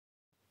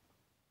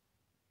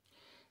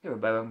Hey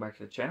everybody, welcome back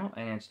to the channel,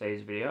 and in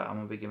today's video I'm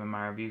going to be giving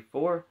my review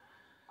for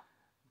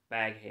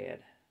Baghead.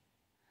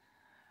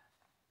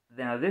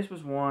 Now this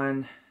was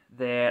one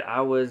that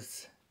I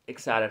was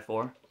excited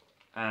for.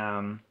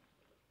 I'm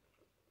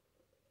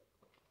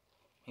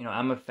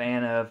a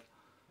fan of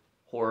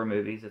horror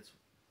movies. It's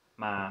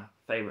my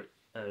favorite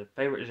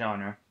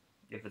genre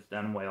if it's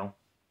done well.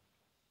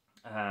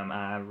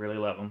 I really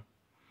love them.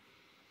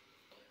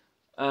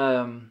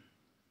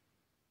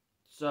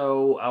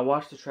 So I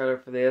watched the trailer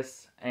for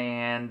this,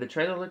 and the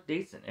trailer looked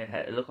decent.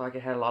 It looked like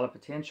it had a lot of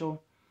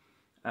potential.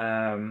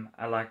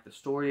 I liked the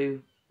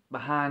story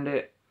behind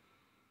it.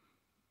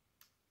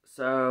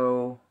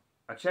 So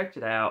I checked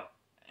it out,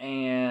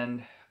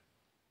 and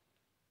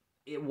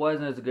it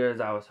wasn't as good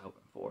as I was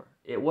hoping for.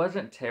 It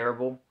wasn't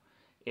terrible.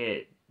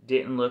 It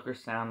didn't look or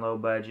sound low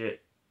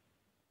budget.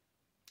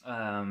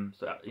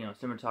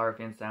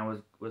 Cinematography and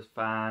sound was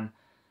fine.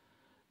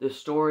 The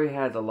story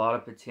has a lot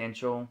of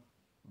potential,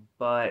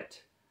 but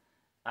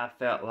I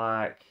felt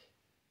like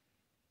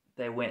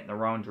they went in the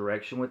wrong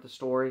direction with the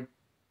story.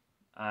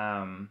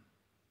 I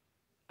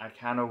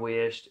kind of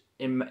wished,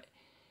 in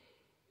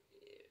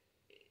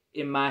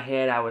my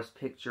head, I was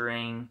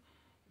picturing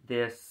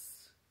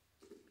this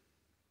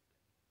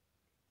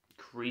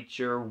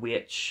creature,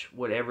 witch,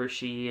 whatever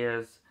she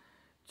is,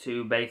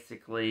 to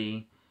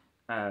basically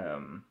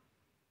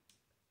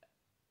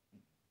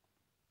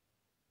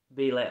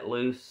be let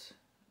loose,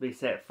 be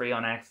set free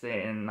on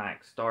accident, and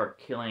like start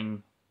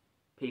killing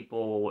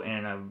people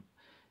in a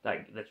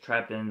that's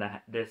trapped in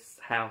this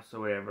house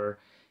or whatever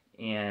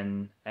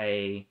in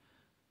a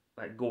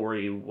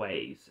gory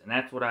ways. And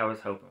that's what I was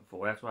hoping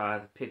for. That's what I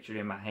pictured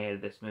in my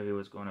head this movie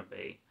was going to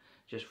be,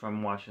 just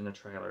from watching the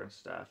trailer and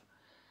stuff.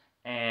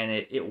 And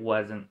it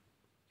wasn't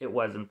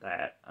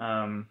that.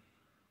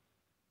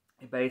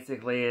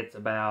 Basically it's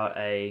about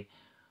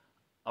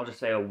I'll just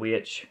say a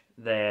witch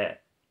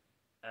that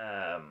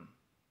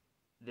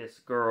this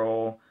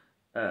girl,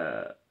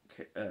 the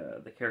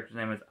character's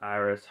name is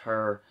Iris,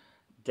 her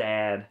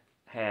dad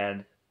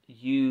had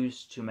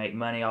used to make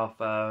money off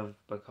of,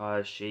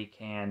 because she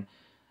can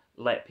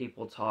let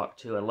people talk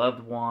to a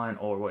loved one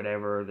or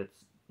whatever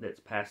that's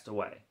passed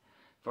away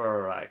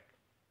for like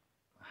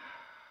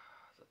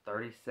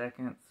 30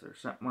 seconds or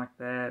something like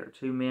that, or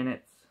 2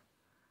 minutes.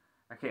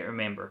 I can't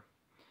remember,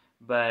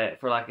 but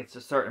for it's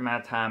a certain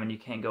amount of time, and you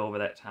can't go over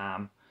that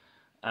time.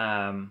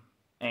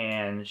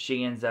 And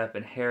she ends up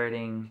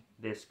inheriting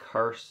this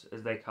curse,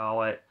 as they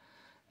call it,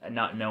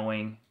 not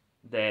knowing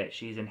that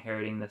she's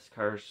inheriting this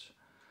curse.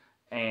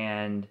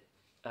 And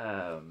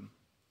a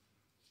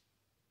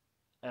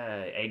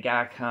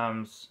guy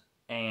comes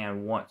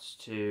and wants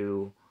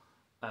to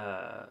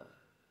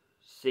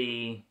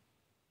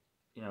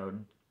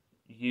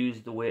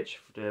use the witch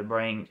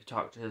to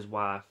talk to his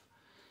wife,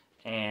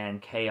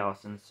 and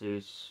chaos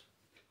ensues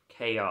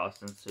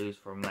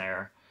from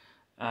there.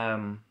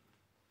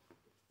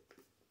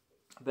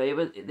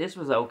 But this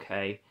was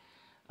okay.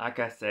 Like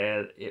I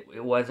said,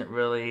 it wasn't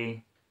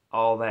really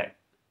all that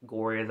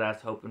gory as I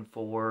was hoping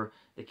for.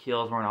 The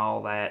kills weren't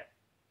all that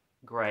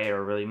great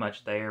or really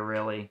much there,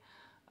 really.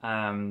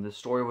 The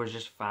story was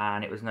just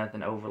fine. It was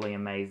nothing overly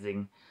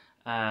amazing.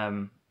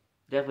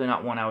 Definitely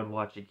not one I would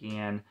watch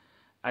again.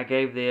 I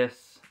gave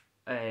this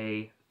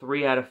a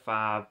 3 out of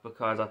 5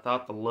 because I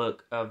thought the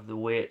look of the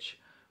witch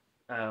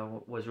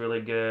was really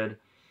good.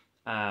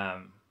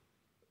 The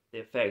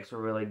effects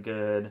were really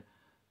good.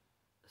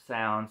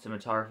 Sound,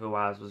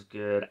 cinematography-wise, was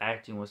good.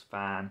 Acting was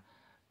fine.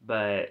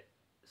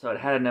 So it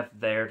had enough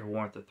there to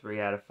warrant the 3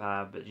 out of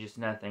 5, but just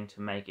nothing to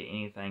make it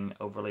anything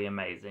overly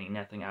amazing.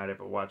 Nothing I would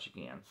ever watch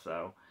again.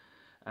 So,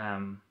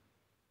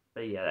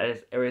 but yeah, that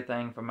is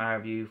everything for my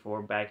review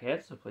for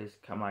Baghead. So please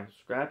like,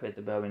 subscribe, hit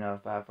the bell to be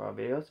notified for our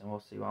videos, and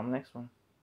we'll see you on the next one.